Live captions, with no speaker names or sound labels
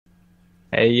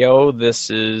Hey yo, this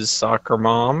is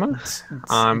SoccerMom.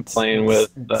 I'm playing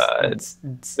with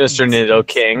Mr.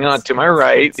 Nidoking. To my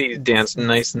right, he's dancing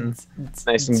nice and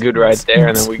good right there.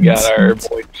 And then we got our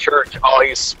boy Church. Oh,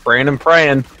 he's spraying and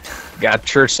praying. Got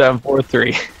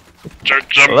Church743. So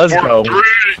let's go.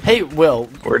 Hey Will,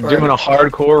 We're doing a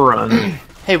hardcore run.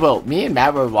 Hey Will, me and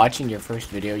Matt were watching your first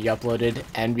video you uploaded,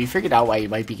 and we figured out why you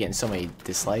might be getting so many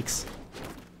dislikes.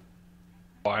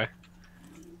 Why?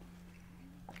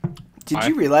 Did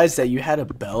you realize that you had a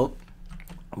belt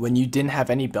when you didn't have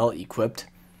any belt equipped,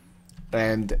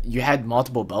 and you had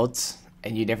multiple belts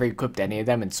and you never equipped any of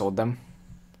them and sold them?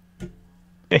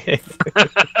 And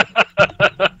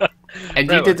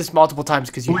you did this multiple times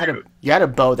because you had a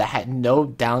bow that had no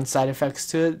downside effects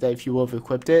to it, that if you would have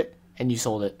equipped it, and you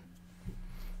sold it.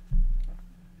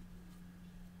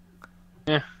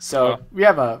 Yeah. So we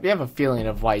have a feeling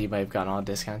of why you might have gotten all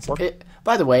discounts.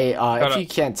 By the way, if you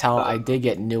can't tell, I did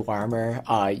get new armor.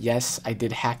 Yes, I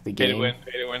did hack the game. Pay to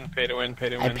win.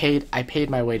 I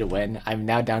paid my way to win. I'm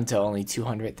now down to only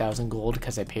 200,000 gold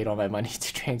because I paid all my money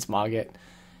to transmog it.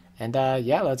 And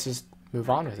yeah, let's just move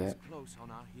on with it.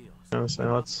 So let's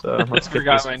get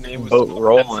this boat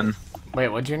rolling. Wait,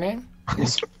 what's your name?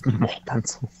 Small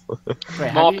pencils. Wait,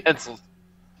 Small pencils.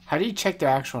 How do you check their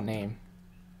actual name?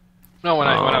 No, when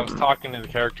I was talking to the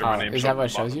character, my name. Is that what it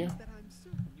shows you?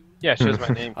 Yeah, it shows my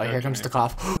name. Oh, here comes the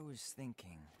cough.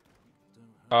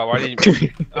 Oh, why did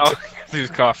you? Oh, he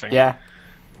was coughing. Yeah.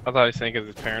 I thought he was saying because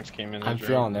his parents came in. I'm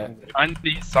feeling it.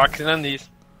 Undies, socks and undies.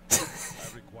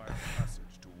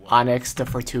 Onyx the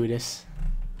Fortuitous.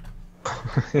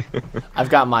 I've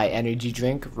got my energy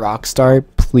drink, Rockstar.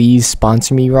 Please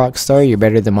sponsor me, Rockstar. You're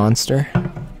better than Monster.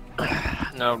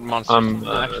 No, Monster.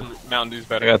 Actually, Mountain Dew's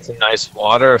better. I got some nice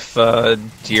water. If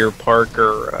Deer Park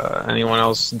or anyone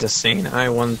else, Desane, I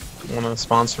want to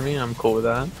sponsor me, I'm cool with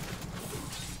that.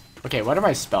 Okay, what are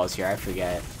my spells here? I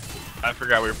forget. I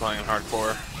forgot we were playing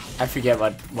hardcore. I forget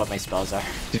what my spells are.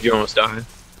 Did you almost die?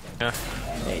 Yeah.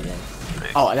 Yeah, you did.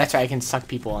 Oh, that's right. I can suck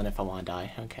people in if I want to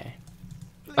die. Okay.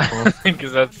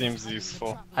 Because that seems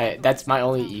useful. That's my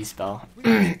only E spell.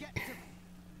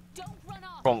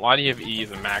 Well, why do you have E as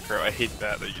a macro? I hate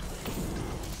that.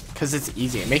 Because it's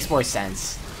easy. It makes more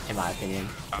sense, in my opinion.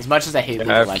 As much as I hate League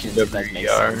of Legends, it does make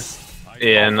sense.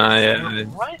 Yeah,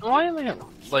 and why am I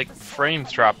like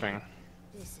frames dropping?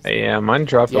 Yeah, mine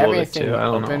dropped a little bit too. I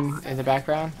don't know. In the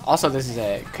background. Also, this is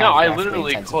a kind of I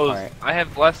literally closed. Part. I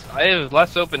have less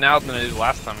open now than I did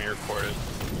last time we recorded.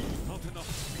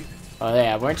 Oh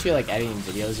yeah, weren't you like editing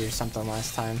videos or something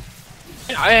last time?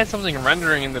 Yeah, I had something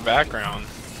rendering in the background.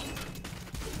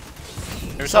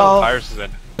 There's so, some viruses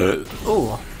in it.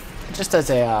 Ooh, just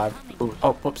as a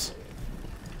oh, whoops.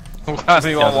 I'm glad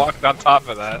we all walked on top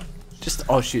of that. Just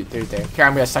oh shoot, they're there. Here,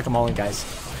 I'm gonna suck them all in, guys.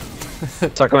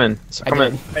 Suck them in. Suck them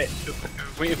in. Hey,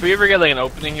 if we ever get like an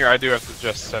opening here, I do have to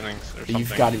adjust settings or something.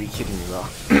 You've got to be kidding me, bro.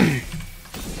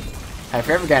 If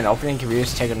we ever get an opening, can we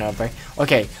just take another break?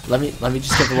 Okay, let me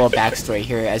just give a little backstory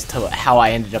here as to how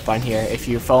I ended up on here. If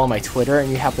you follow my Twitter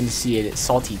and you happen to see a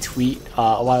salty tweet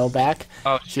a while back,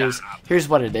 here's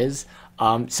what it is.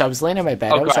 So I was laying in my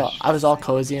bed. I was all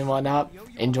cozy and whatnot,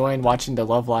 enjoying watching the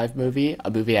Love Live movie,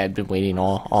 a movie I'd been waiting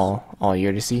all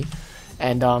year to see,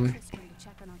 and I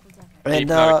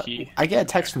get a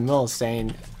text from Will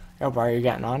saying, "Yo, bro, you're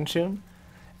getting on soon?"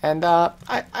 And I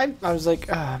was like,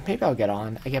 maybe I'll get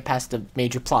on. I get past the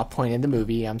major plot point in the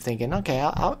movie. I'm thinking, okay,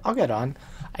 I'll get on.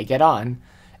 I get on,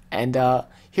 and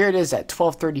here it is at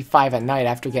 12:35 at night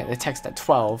after getting the text at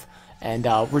 12, and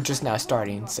we're just now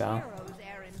starting. So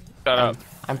shut up.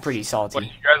 I'm pretty salty. What,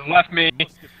 you guys left me.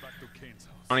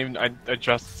 I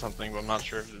adjusted something, but I'm not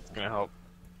sure if it's gonna help.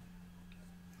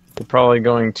 We're probably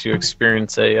going to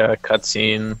experience a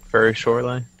cutscene very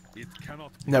shortly.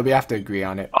 No, we have to agree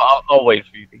on it. I'll wait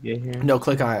for you to get here. No,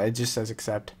 click on it. It just says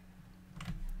accept.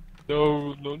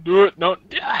 No, don't do it. No,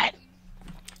 die.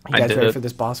 You guys ready for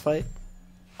this boss fight?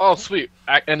 Oh, sweet.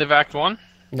 End of Act 1?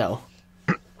 No.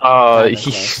 I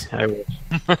wish.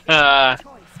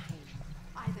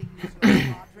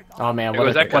 Oh man,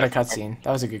 what a cutscene.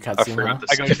 That was a good cutscene.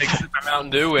 I go take a sip of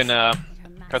Mountain Dew and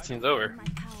cutscene's over.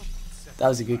 That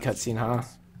was a good cutscene, huh?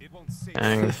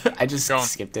 Dang. I just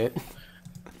skipped it.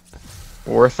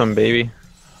 Worth them, baby.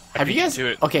 Have you guys?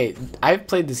 Okay, I've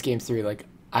played this game through. Like,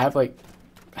 I have like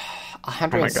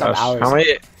 100 and some hours.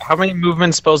 How many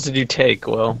movement spells did you take?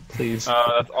 Will, please.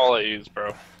 That's all I use,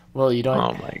 bro. Well, you don't.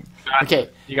 Oh my.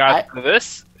 Okay. You got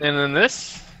this, and then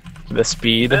this. The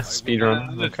speed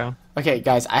run. Okay. Okay,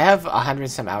 guys, I have 100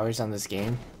 and some hours on this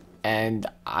game, and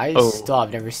I still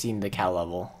have never seen the cow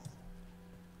level.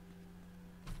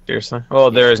 Seriously? Well,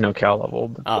 there is no cow level.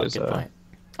 But oh, good point.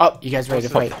 Oh, you guys ready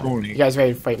to What's a fight? pony? You guys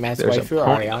ready to fight Matt's There's a waifu,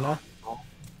 pony. Ariana?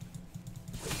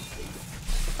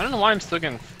 I don't know why I'm still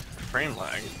getting frame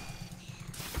lag.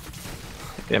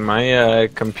 Yeah, my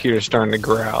computer's starting to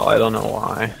growl. I don't know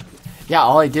why. Yeah,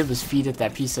 all I did was feed it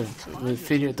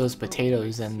those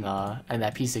potatoes and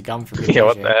that piece of gum for good Yeah,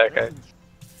 what the measure. heck?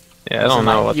 I don't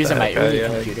know what the Using my heck. early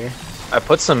computer. I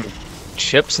put some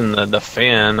chips in the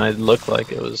fan. I looked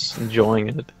like it was enjoying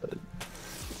it. But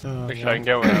Make sure I can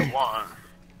get what I want.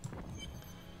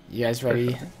 You guys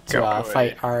ready to Go.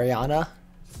 fight Ariana?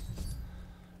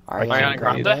 Ariana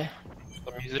Grande? Grande?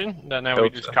 The musician? That now we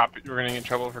Hope just so. copied. We're gonna get in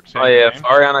trouble for saying oh yeah, the if name.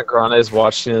 Ariana Grande is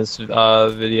watching this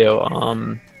video,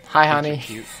 Hi, honey.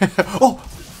 Cute. Oh!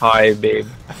 hi babe.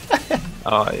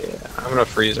 Oh yeah, I'm gonna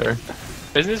freeze her.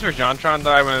 Isn't this where JonTron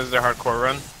died when it was their hardcore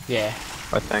run? Yeah,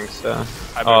 I think so.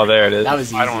 I Oh, there it is. that was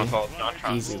easy. I don't want to follow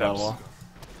JonTron Easy steps. level.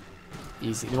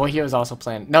 Easy. Well, he was also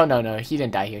playing. No, he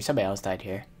didn't die here. Somebody else died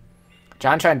here.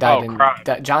 JonTron died in.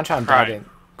 JonTron died in.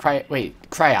 Wait,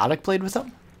 Cryotic played with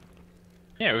him?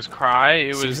 Yeah, it was Cry, it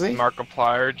was Seriously?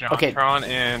 Markiplier, JonTron,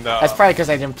 and That's probably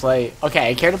because I didn't play. Okay,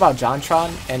 I cared about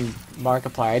JonTron and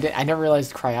Markiplier. I never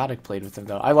realized Cryotic played with him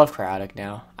though. I love Cryotic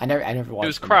now. I never watched. it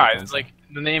was him Cry. back It's then. like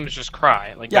the name is just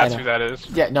Cry. Like Yeah, I that's know. who that is.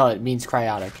 Yeah, no, it means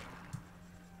Cryotic.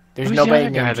 There's Who's nobody the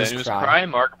other guy named then? just It was Cry. Cry,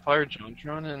 Markiplier,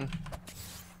 JonTron, and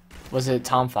Was it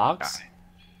Tom Fox?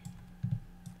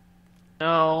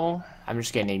 no. I'm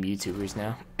just gonna name YouTubers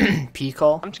now.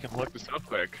 Pico I'm just gonna look this up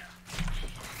quick.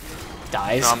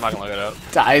 dies. No, I'm not gonna look it up.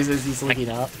 Dies as he's looking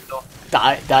up.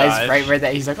 Dies right where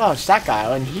that. He's like, oh, it's that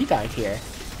guy, and he died here.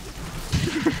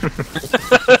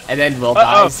 And then Will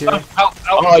dies too.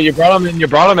 Oh, you brought him in. You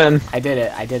brought him in. I did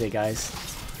it, guys.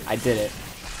 I did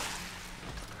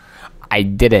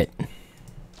it.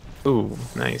 Ooh,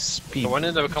 nice speed. So when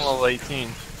did I become level 18?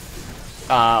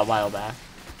 A while back.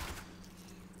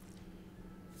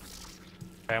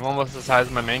 Okay, I'm almost the size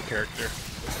of my main character.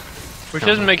 Which Oh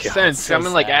doesn't my make God, sense. so I'm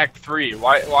in like sad. Act 3.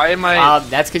 Why am I...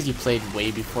 That's because you played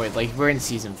way before. Like we're in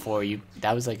season 4.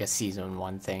 That was like a season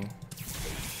 1 thing.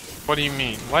 What do you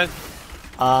mean? What?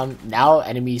 Now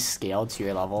enemies scale to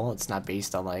your level. It's not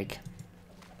based on like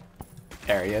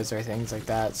areas or things like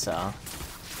that. So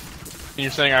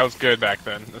You're saying I was good back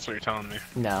then. That's what you're telling me.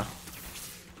 no.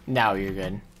 Now you're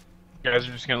good. You guys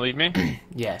are just gonna leave me?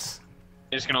 Yes.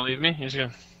 You're just gonna leave me? You're just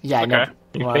gonna... Yeah. Okay. No.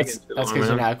 You're Well, taking that's too because long, you're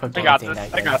man. not equipped I with got anything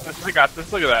this. that I good. got this. I got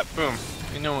this. Look at that. Boom.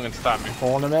 Ain't no one can stop me.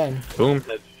 Pulling him in, Boom.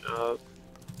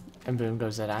 and boom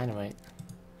goes the dynamite.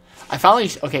 I finally.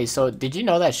 Okay, so did you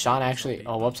know that Sean actually?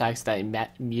 Oh, whoops! I accidentally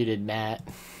muted Matt.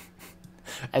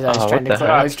 As I was Oh, trying what to the click,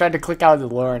 I heck? was trying to click out of the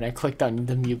lore, and I clicked on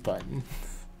the mute button.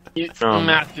 It's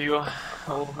Matthew.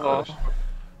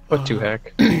 What the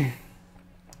heck?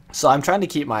 So I'm trying to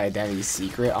keep my identity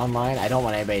secret online. I don't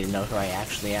want anybody to know who I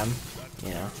actually am.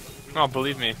 You know. Oh,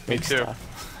 believe me. Me Big too.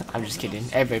 stuff. I'm just kidding.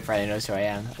 Everybody probably knows who I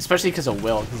am, especially because of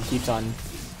Will, because he keeps on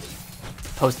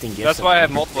posting gifts. That's of why I me.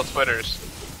 have multiple Twitters.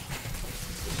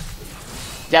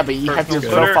 Yeah, but you have your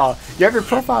Personal Twitter. profile. You have your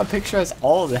profile picture as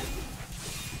all of it.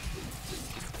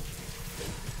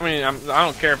 I mean, I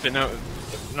don't care if they know.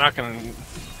 I'm not gonna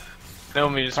know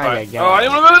me just Probably by... gotta get Oh, I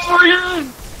didn't want to go this far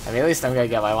again! I mean, at least I'm gonna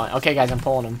get what I want. Okay, guys, I'm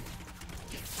pulling him.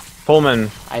 Pullman.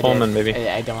 I Pullman, did. baby.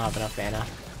 I don't have enough mana.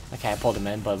 Okay, I pulled him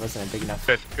in, but it wasn't big enough.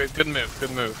 Good move.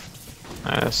 Good move.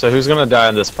 So who's gonna die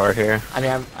in this part here? I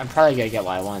mean, I'm probably gonna get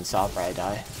what I want, so I'll probably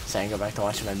die. So I can go back to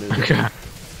watching my movie. Okay.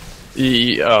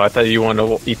 Oh, I thought you wanted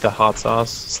to eat the hot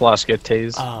sauce / get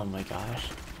tased. Oh my gosh.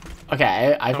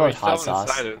 Okay, I Oh, vote he's hot still sauce.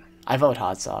 undecided. I vote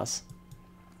hot sauce.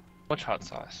 Which hot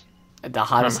sauce? The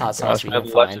hottest Oh my hot sauce gosh, we my can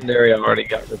find. legendary already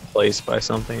got replaced by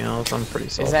something else. I'm pretty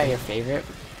salty. Is that your favorite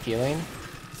feeling?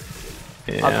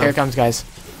 Yeah. Oh, here it comes, guys.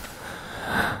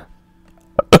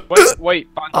 Wait.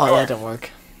 On Oh, door. that didn't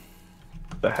work.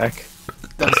 What the heck?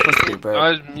 That was supposed to be a I burp.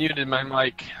 was muted my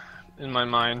mic in my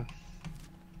mind.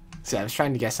 See, I was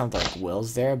trying to get something like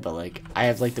Will's there, but like I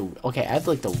have like the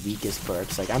the weakest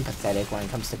burps. Like I'm pathetic when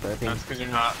it comes to burping. That's because you're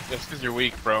not. That's because you're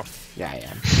weak, bro. Yeah, I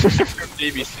am.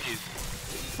 ABCs.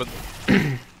 But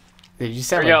Did you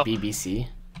sound There like you BBC?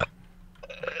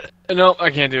 no,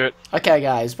 I can't do it. Okay,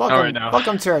 guys, welcome right now.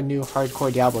 welcome to our new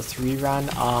Hardcore Diablo 3 run.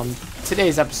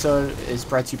 Today's episode is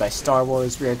brought to you by Star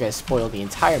Wars. We are gonna spoil the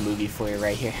entire movie for you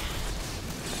right here.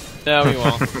 No, we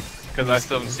won't. Because I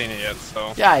still haven't seen it yet.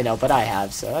 So. Yeah, I know, but I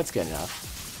have, so that's good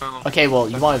enough. Well, Okay, well,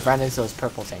 you want to run into those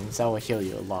purple things. That will heal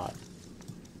you a lot.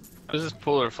 What does this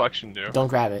pool reflection do? Don't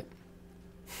grab it.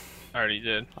 I already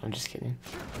did. I'm just kidding.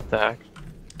 What the heck?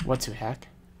 What to heck?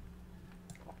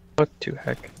 What the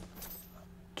heck?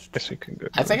 Guess we could go.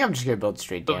 I think I'm just gonna build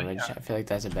straight Oh, damage. yeah. I feel like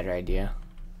that's a better idea.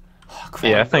 Oh,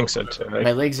 crap. Yeah, I think so too.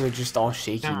 My legs are just all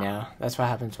shaky now. That's what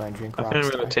happens when I drink I think I'm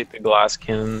gonna Rockstar. take the glass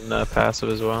cannon passive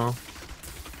as well.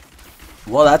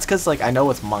 Well, that's because, like, I know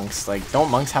with monks, like, don't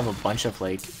monks have a bunch of,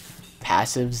 like,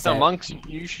 passives No, that... monks,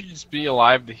 you should just be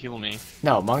alive to heal me.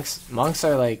 No, monks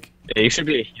are, like... Yeah, you should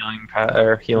be a healing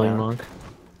No. monk.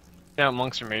 Yeah, what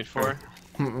monks are made for.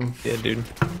 Yeah, dude.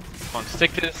 Come on,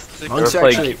 stick this. Stick Monks this. are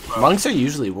like- actually... Monks are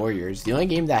usually warriors. The only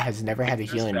game that has never had a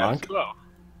healing monk...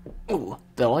 Ooh,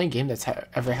 the only game that's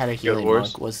ever had a healing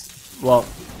Wars? monk was... Well,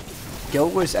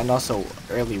 Guild Wars and also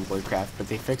early Warcraft, but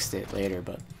they fixed it later,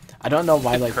 but... I don't know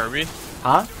why, like... Kirby?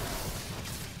 Huh?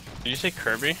 Did you say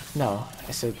Kirby? No,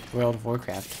 I said World of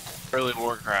Warcraft. Early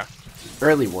Warcraft.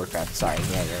 Early Warcraft, sorry.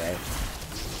 Yeah, you're right.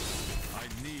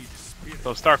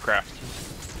 So StarCraft.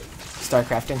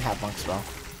 StarCraft didn't have monks, well.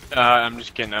 I'm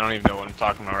just kidding. I don't even know what I'm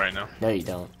talking about right now. No, you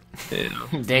don't. Yeah.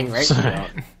 Dang right you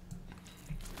don't.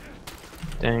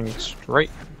 Dang straight.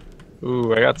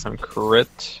 Ooh, I got some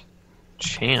crit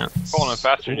chance. Hold on,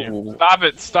 faster than you. Ooh.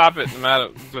 Stop it. I'm out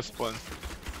of discipline.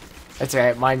 That's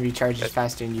alright, mine recharges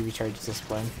faster than you recharge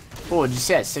discipline. Oh, did you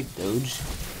see that sick doge?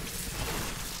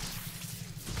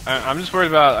 I'm just worried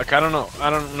about, like, I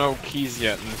don't know keys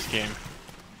yet in this game.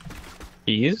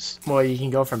 Keys? Well, you can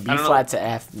go from B I don't flat to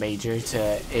F major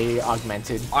to A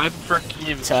augmented I prefer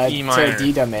key to minor.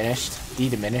 D diminished. D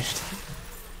diminished.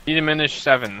 D diminished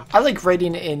 7. I like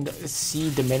writing in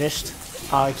C diminished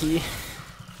key.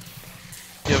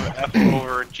 You have F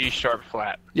over G sharp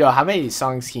flat. Yo, how many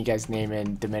songs can you guys name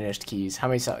in diminished keys? How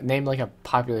many name like a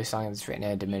popular song that's written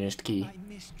in a diminished key?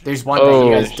 There's one that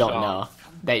you guys don't know,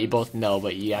 that you both know,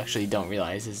 but you actually don't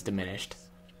realize is diminished.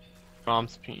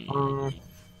 Mom's P.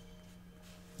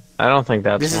 I don't think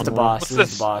that's This is one the of boss. What's This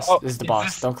this? is the boss. Oh, This is the is boss.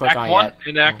 this Don't click Act on it 1? yet.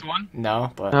 In Act 1?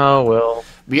 No, but them. Oh, well.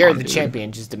 we are Come the on, dude.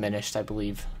 champion, just diminished, I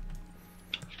believe.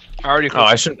 I already Oh,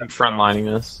 I shouldn't be frontlining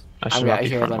this. I I'm should got not be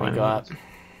here. Let me frontlining go up. this.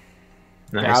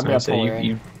 Yeah, Nice, I'm gonna nice. pull Yeah, her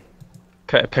you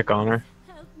pick on her.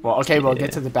 Well, okay, we'll Yeah.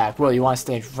 get to the back. Will, you want to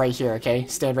stand right here? Okay,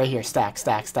 stand right here. Stack,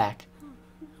 stack, stack.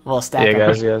 Well, stack. Yeah, on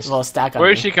guys, me. yes. Well, stack on Where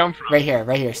me. did she come from? Right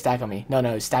here. Stack on me.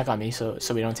 No, stack on me, so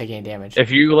we don't take any damage.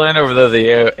 If you land over there,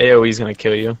 the AoE's gonna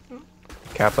kill you.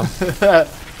 Kappa.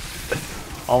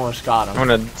 Almost got him. I'm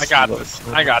gonna. I got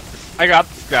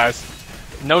this, guys.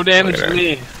 No damage to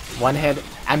me. One hand.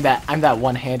 I'm that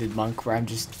one-handed monk where I'm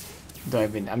just.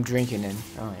 I'm drinking and.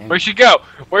 Oh, yeah. Where'd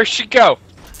she go?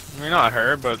 I mean, not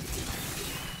her, but.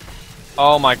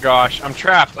 Oh my gosh, I'm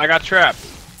trapped. I got trapped.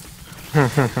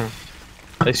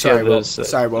 At least you Sorry, have Will. this.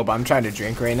 Sorry, Will, but I'm trying to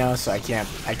drink right now, so I can't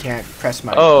press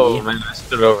my. Oh E. man, I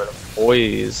stood over the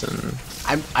poison.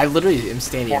 I literally am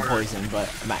standing in poison, but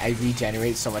I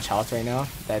regenerate so much health right now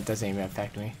that it doesn't even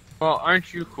affect me. Well,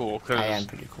 aren't you cool? Cause I am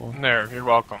pretty cool. There, you're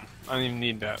welcome. I don't even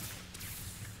need that.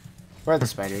 Where are the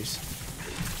spiders?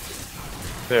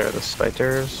 There are the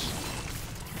spiders.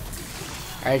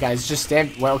 Alright guys, just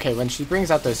stand. Well, okay, when she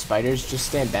brings out those spiders, just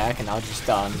stand back and I'll just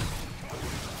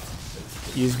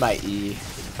use my E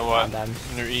So what? on them.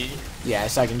 Your E? Yeah,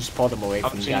 so I can just pull them away I'll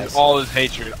from you change guys. all his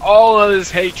hatred. All of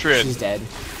his hatred. She's dead.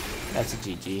 That's a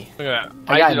GG. Look at that.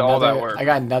 I did all that work. I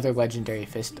got another legendary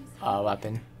fist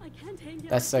weapon.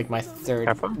 That's like my third.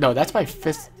 Kappa? No, that's my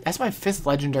fifth. That's my fifth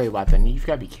legendary weapon. You've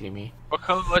got to be kidding me. What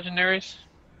color legendaries?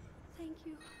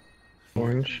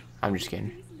 Orange. I'm just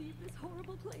kidding.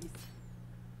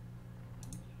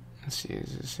 Let's see,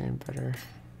 is this any better?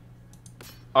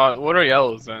 What are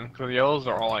yellows then? Because yellows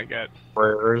are all I get.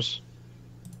 Rares.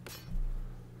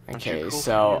 Okay, cool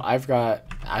so for I've got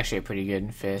actually a pretty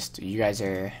good fist. You guys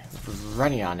are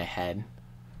running on ahead.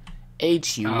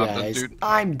 H, you guys. dude.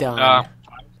 I'm done.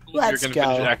 Let's Let's You're gonna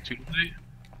go. finish Act 2 tonight?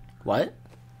 What?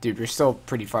 Dude, we're still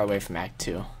pretty far away from Act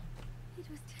 2.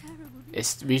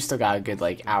 We've still got a good,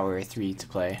 like, hour or 3 to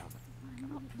play.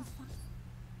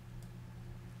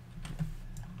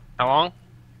 How long?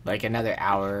 Like, another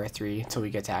hour or 3 till we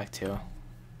get to Act 2.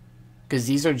 Because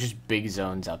these are just big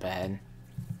zones up ahead.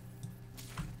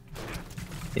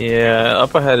 Yeah,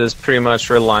 up ahead is pretty much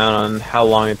relying on how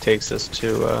long it takes us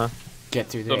to. Get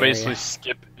through the So basically, area.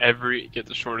 skip get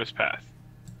the shortest path.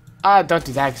 Don't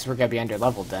do that because we're going to be under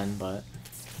leveled then, but...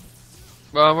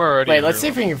 Well, we're already. Wait, let's see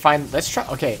if we can find... Let's try...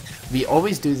 Okay, we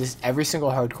always do this every single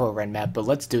hardcore run map, but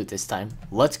let's do it this time.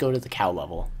 Let's go to the cow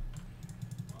level.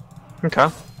 Okay.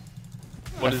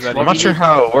 What is that? I'm not sure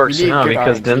how it works need now good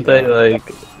because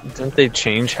RNG didn't they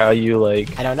change how you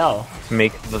like I don't know.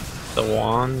 make the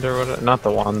wand or whatever? Not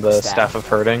the wand, the staff of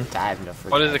hurting. I have no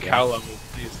freaking What is a idea. cow level?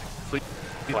 Please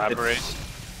elaborate.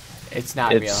 It's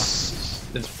not real.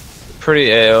 It's pretty.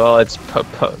 Well, it's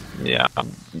yeah.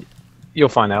 You'll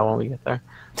find out when we get there.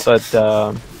 But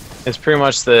it's pretty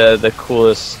much the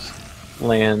coolest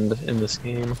land in this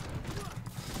game.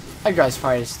 I'd go as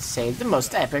far as to say the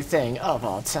most epic thing of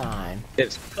all time.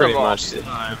 It's pretty much the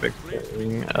epic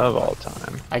thing of all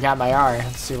time. I got my R.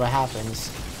 Let's see what happens.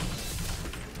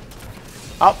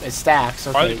 Oh, it stacks.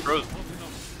 Okay.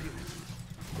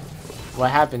 What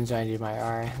happens when I do my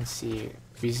R? Let's see.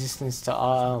 Resistance to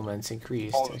all elements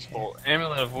increased. Okay.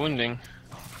 Amulet of wounding.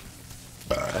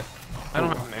 I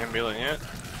don't have an amulet yet.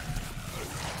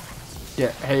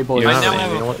 Yeah. Hey boys.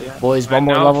 Yeah. Boys, one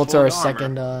more level to our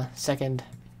second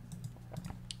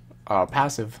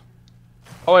passive.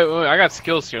 Oh wait, I got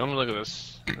skills here. Let me look at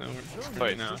this.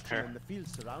 Wait, no, here.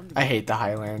 I hate the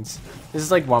Highlands. This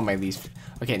is like one of my least.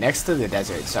 Okay, next to the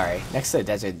desert. Sorry, next to the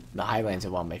desert, the Highlands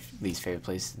are one of my least favorite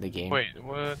places in the game. Wait,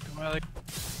 what do I like?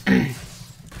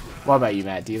 What about you,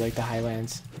 Matt? Do you like the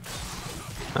Highlands?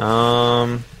 I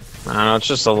don't know. It's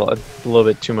just a little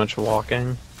bit too much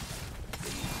walking.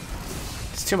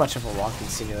 It's too much of a walking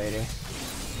simulator.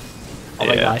 Oh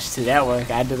my gosh, to that work,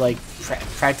 I had to like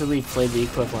practically play the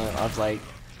equivalent of like.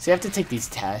 So you have to take these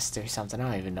tests or something. I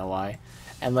don't even know why.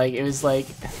 And like it was like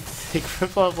the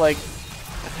equivalent of like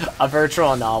a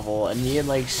virtual novel, and me and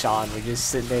like Sean were just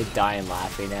sitting there dying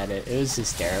laughing at it. It was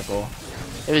hysterical.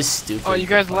 It was stupid. Oh, you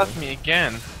guys left me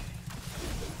again.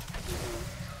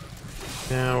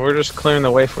 Yeah, we're just clearing the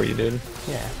way for you, dude.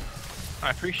 Yeah. I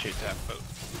appreciate that, but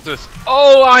this.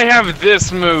 Oh, I have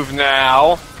this move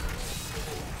now.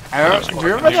 I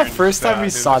remember the first time we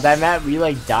saw that, Matt. We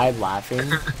like died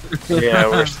laughing. Yeah,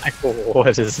 we're just like,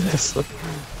 what is this?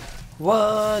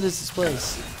 What is this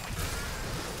place?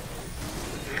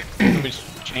 Let me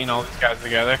just chain all these guys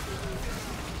together.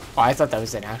 Oh, I thought that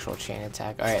was an actual chain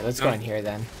attack. All right, let's go in here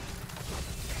then.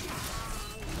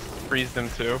 Freeze them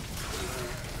too.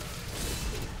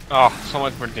 Oh, so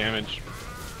much more damage.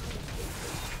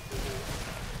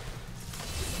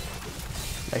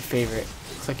 My favorite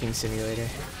clicking simulator.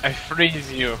 I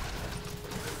freeze you.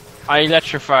 I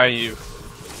electrify you.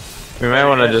 We might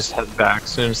want to just head back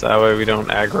soon, so that way we don't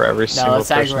aggro every single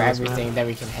person. No, let's aggro everything, then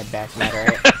we can head back, Matt,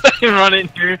 alright? Run in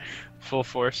here, full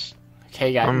force.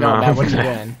 Okay, guys, Matt, what are you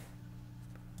doing?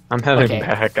 I'm heading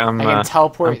back. I can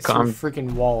teleport through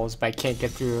freaking walls, but I can't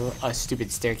get through a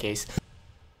stupid staircase.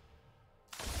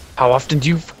 How often do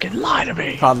you fucking lie to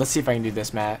me? Hold on, let's see if I can do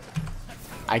this, Matt.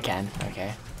 I can,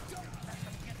 okay.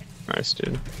 Nice,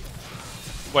 dude.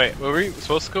 Wait, were we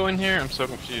supposed to go in here? I'm so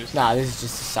confused. Nah, this is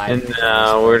just a side. And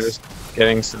now we're just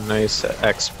getting some nice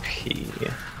XP.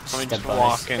 Let me just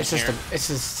walk in it's here. It's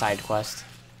just a side quest.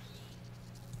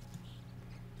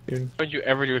 Dude. Would you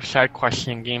ever do a side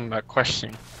questioning game about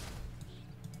questioning?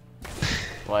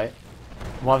 What?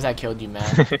 What if that killed you,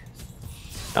 Matt?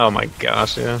 Oh my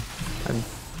gosh, yeah.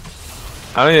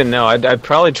 I don't even know. I'd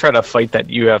probably try to fight that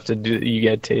you have to do. You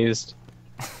get tased.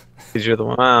 Because you're the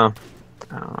one. Oh,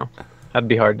 I don't know. That'd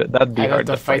be hard. That'd be hard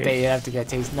to fight. That you have to get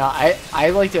tased. No, I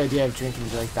like the idea of drinking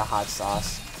like the hot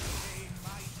sauce.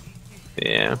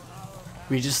 Yeah.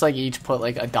 We just like each put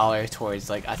like $1 towards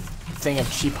like a thing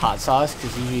of cheap hot sauce,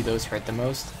 because usually those hurt the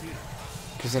most.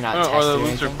 Because they're not tested or the or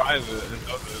loser anything. buys it and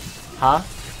does it. Huh?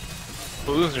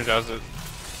 The loser does it.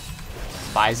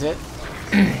 Buys it?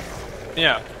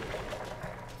 Yeah.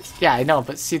 Yeah, I know,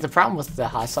 but see, the problem with the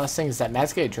hot sauce thing is that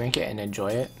Matt's gonna drink it and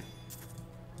enjoy it.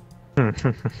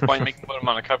 Why you put him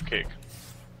on a cupcake?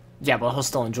 Yeah, but he'll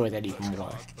still enjoy that even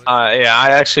more. Yeah, I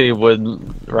actually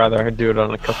would rather do it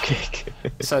on a cupcake.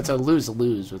 So it's a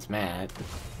lose-lose with Matt.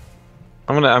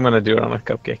 I'm gonna do it on a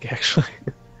cupcake actually.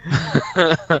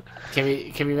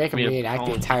 Can we make him reenact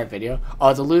the entire video?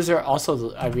 Oh, the loser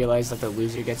also. I realized that the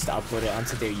loser gets to upload it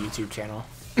onto their YouTube channel.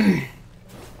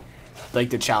 Like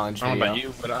the challenge video. I don't know about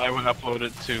you, but I would upload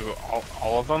it to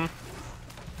all of them.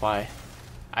 Why?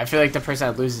 I feel like the person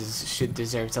that loses should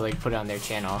deserve to like put it on their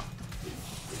channel.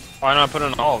 Why not put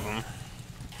it on all of them?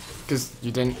 Because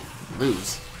you didn't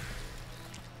lose.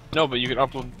 No, but you could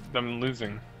upload them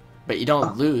losing. But you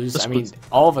don't lose. I mean,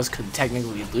 all of us could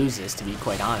technically lose this, to be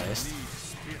quite honest.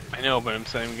 I know, but I'm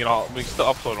saying we can still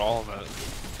upload all of it.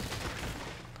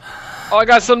 Oh, I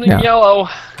got something yellow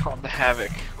called the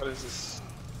Havoc. What is this?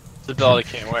 It's a belt I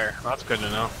can't wear. Well, that's good to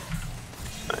know.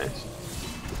 Nice.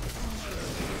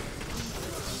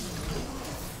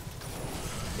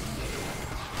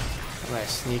 I'm gonna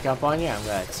sneak up on you. I'm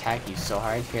gonna attack you so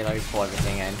hard. Here, let me pull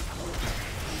everything in.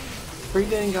 Bring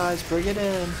it in, guys. Bring it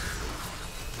in.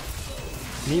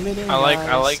 Beam it in, I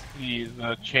guys. like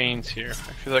the chains here.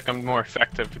 I feel like I'm more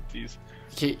effective with these.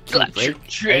 Can you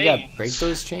break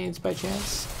those chains by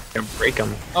chance? Break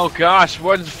them. Oh gosh,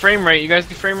 what is frame rate? You guys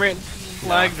do frame rate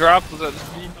lag drop? Was that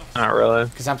speed? Not really.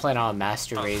 Because I'm playing on a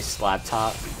Master Race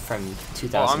laptop from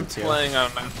 2002. I'm playing on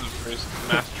a Master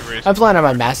Race. I'm playing on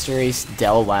my Master Race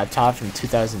Dell laptop from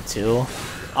 2002.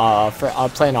 I'm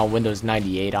playing on Windows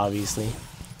 98, obviously.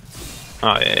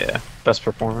 Oh yeah. Best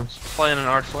performance. Playing an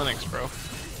Arch Linux, bro.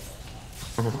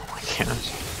 Oh my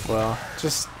gosh. Well,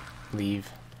 just leave.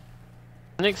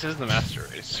 Linux is the Master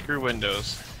Race. Screw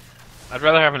Windows. I'd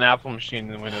rather have an Apple machine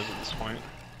than Windows at this point.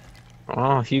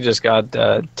 Oh, he just got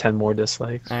 10 more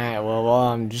dislikes. Alright, well,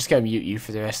 I'm just gonna mute you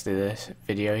for the rest of this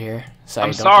video here. So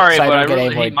I'm sorry, but I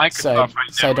really hate so Microsoft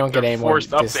right I now don't with get their any more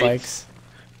forced updates. dislikes.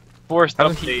 Forced How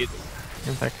did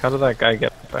update. How did that guy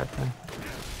get back there?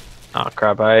 Oh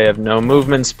crap! I have no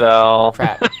movement spell.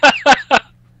 Crap.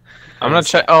 I'm gonna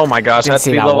check. Oh my gosh, I have to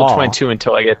see be that level wall. 22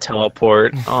 until I get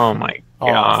teleport. Oh my Oh,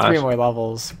 gosh! 3 more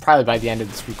levels. Probably by the end of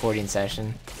this recording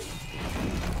session.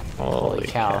 Holy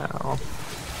cow. cow!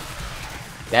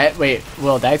 Wait,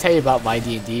 Will, did I tell you about my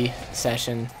D&D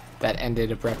session that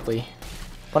ended abruptly?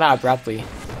 Well, not abruptly.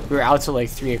 We were out till like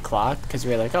 3 o'clock because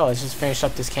we were like, oh, let's just finish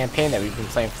up this campaign that we've been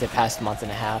playing for the past month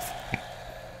and a half.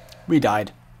 We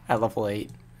died at level 8.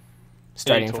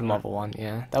 Starting from level 1,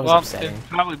 yeah. That was upsetting. It's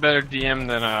probably better DM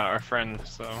than our friend,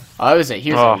 so. Oh, he was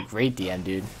a great DM,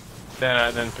 dude.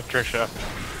 Than Patricia.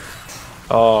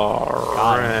 Oh,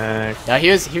 God. Rick. No, he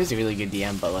was a really good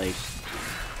DM, but like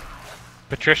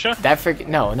Patricia?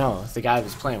 no, the guy I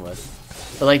was playing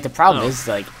with. But like the problem is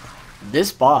like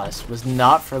this boss was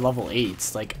not for level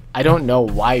 8s. Like I don't know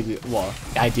why well,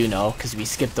 I do know because we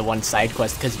skipped the one side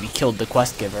quest because we killed the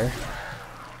quest giver.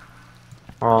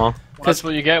 Oh, That's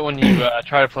what you get when you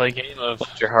try to play a game of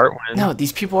your heart win. No, the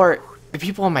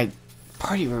people in my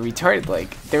party were retarded.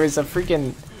 Like there was a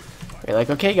freaking we're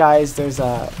like, okay guys, there's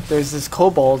this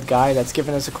kobold guy that's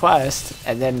giving us a quest,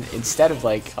 and then instead of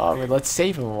like, oh, let's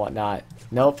save him and whatnot,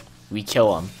 nope, we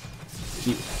kill him.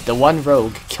 The one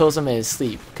rogue kills him in his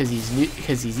sleep because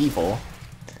he's evil,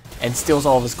 and steals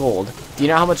all of his gold. Do you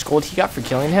know how much gold he got for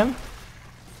killing him?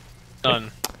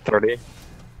 None. 30.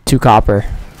 2 copper.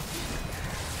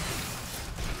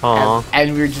 Aw.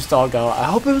 And we were just all go, I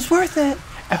hope it was worth it.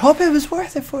 I hope it was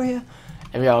worth it for you.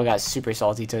 And we all got super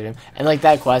salty to him. And like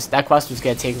that quest was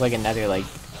gonna take like another like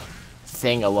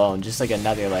thing alone, just like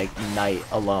another like night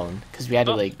alone, because we had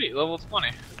to like sweet, level 20.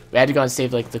 we had to go and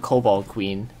save like the Kobold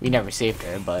Queen. We never saved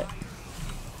her, but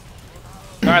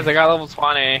Guys, I got level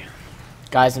 20.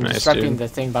 guys, I'm Nice, disrupting dude. the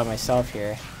thing by myself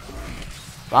here.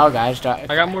 Wow, guys, I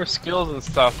got more skills and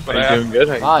stuff, but Are you I doing good?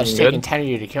 Are you wow, it's doing taking good? 10 of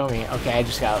you to kill me. Okay, I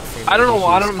just got. I don't know.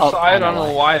 I don't know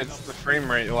know why it's the frame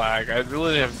rate lag. I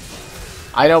really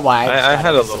have. I know why. I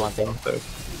had a this is little one thing.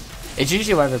 though. It's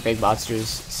usually whenever big monsters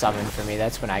summon for me.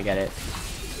 That's when I get it.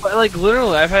 But like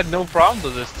literally, I've had no problem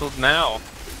with this till now.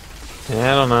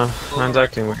 Yeah, I don't know. Mine's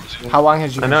acting weird. How long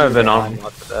has you? I know I've been on? on a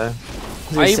lot today.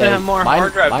 I even have more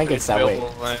hard drive Mine space gets that way.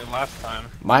 available than last time.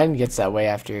 Mine gets that way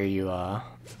after you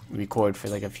record for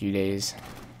like a few days,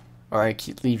 or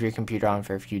leave your computer on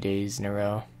for a few days in a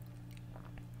row. All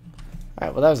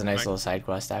right. Well, that was a nice little side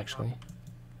quest, actually.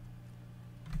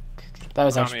 That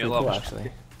was actually pretty cool,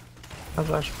 actually. That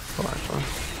was actually cool, actually.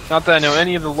 Not that I know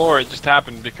any of the lore. It just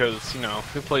happened because you know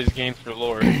who plays games for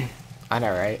lore. I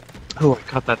know, right? Oh,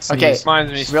 I got that sneeze. Okay.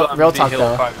 Reminds me, still Real haven't talk beat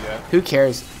though. Halo 5 yet. Who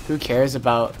cares? Who cares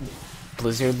about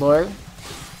Blizzard lore?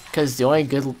 Because the only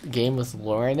good game with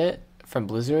lore in it from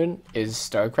Blizzard is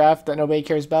StarCraft that nobody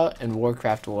cares about, and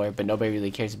Warcraft lore, but nobody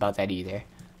really cares about that either.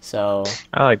 So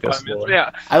I like this. Yeah,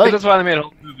 I like- that's why they made a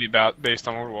whole movie based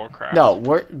on World of Warcraft.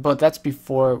 no, but that's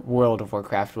before World of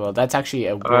Warcraft. World. That's actually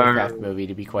a Warcraft movie,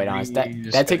 to be quite honest.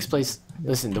 That takes place.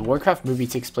 Listen, the Warcraft movie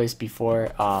takes place before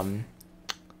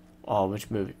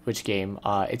which game?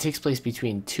 It takes place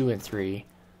between 2 and 3,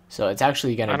 so it's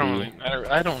actually gonna be.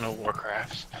 I don't know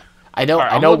Warcraft. I know.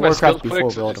 Alright, I I'm know looking at Warcraft skills before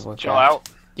quick, so World just of Warcraft. chill out.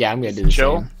 Yeah, I'm gonna do the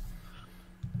Chill. same.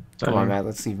 Come on, Matt.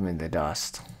 Let's leave him in the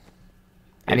dust.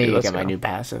 I Yeah, need dude, to let's get my go. new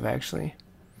passive actually.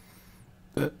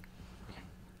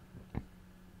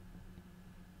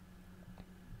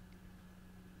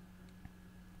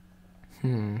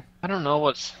 I don't know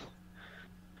what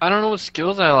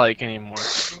skills I like anymore.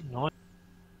 No.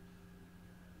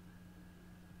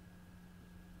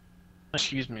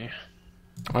 Excuse me.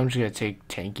 I'm just gonna take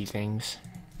tanky things.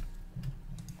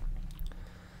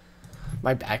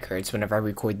 My back hurts whenever I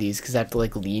record these because I have to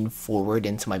like lean forward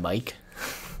into my mic.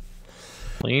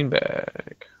 Lean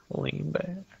back. Lean back.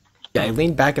 Yeah, I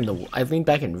leaned back in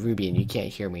Ruby and you can't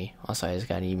hear me. Also, I just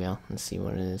got an email. Let's see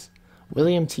what it is.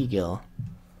 William T. Gill.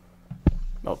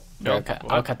 Oh, Nope,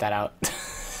 I'll cut that out.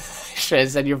 Should have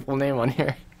said your full name on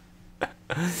here. No,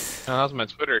 that was my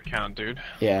Twitter account, dude.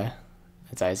 Yeah,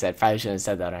 that's what I said. Probably shouldn't have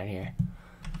said that on here.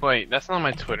 Wait, that's not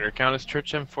my Twitter account. It's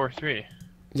Church743.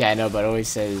 Yeah, I know, but it always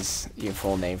says your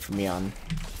full name for me on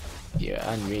your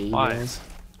emails.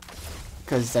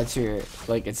 Because that's your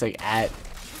it's like at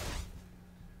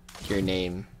your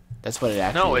name. That's what it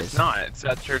actually is. No, it's not. It's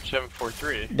at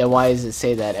Church743. Then why does it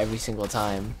say that every single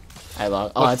time I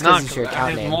log? Oh, Well, that's because it's your I account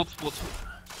have name. multiple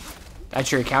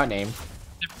That's your account name.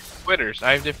 Twitters.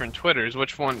 I have different Twitters.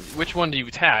 Which one do you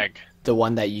tag? The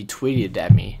one that you tweeted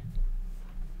at me.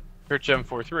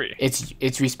 Church743.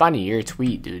 It's responding to your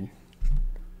tweet, dude.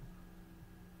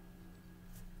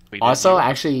 Tweeted Also, you.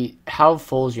 actually, how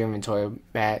full is your inventory,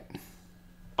 Matt?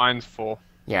 Mine's full.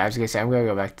 Yeah, I was gonna say I'm gonna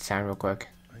go back to town real quick.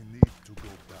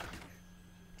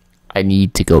 I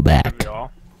need to go back. Maybe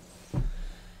all.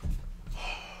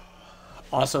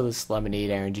 Also, this lemonade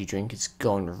energy drink is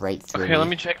going right through Okay, me. let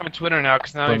me check my Twitter now,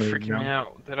 because now you're Lemonade, freaking me yeah.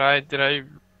 out. Did I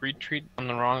retweet on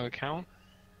the wrong account?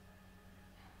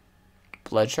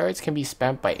 Blood shards can be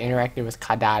spent by interacting with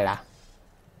Kadala.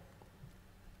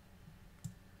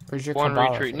 Where's your One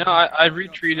Kabbalah retweet. thing? No, I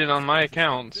retweeted on my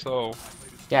account, so...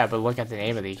 Yeah, but look at the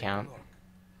name of the account.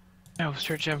 Yeah, it was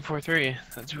Church743.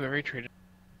 That's who I retweeted.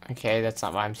 Okay, that's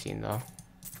not what I'm seeing though.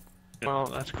 Well,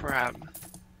 that's crap. What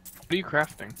are you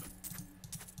crafting?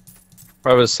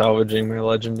 I was salvaging my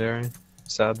legendary,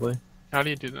 sadly. How do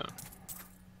you do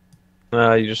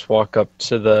that? You just walk up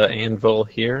to the anvil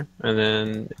here, and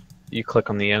then you click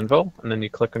on the anvil, and then you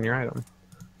click on your item.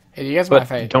 Hey, do you guys mind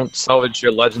But if I... don't salvage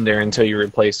your legendary until you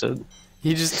replace it.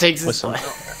 He just takes With his... some-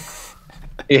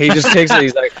 Yeah, he just takes it.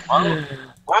 He's like,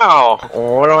 "Wow,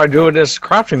 what do I do with this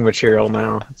crafting material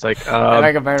now?" It's like,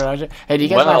 Hey, do you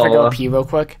guys mind if I go well, pee real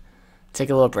quick? Take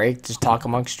a little break, just talk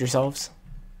amongst yourselves.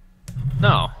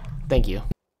 No. Thank you.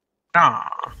 ah.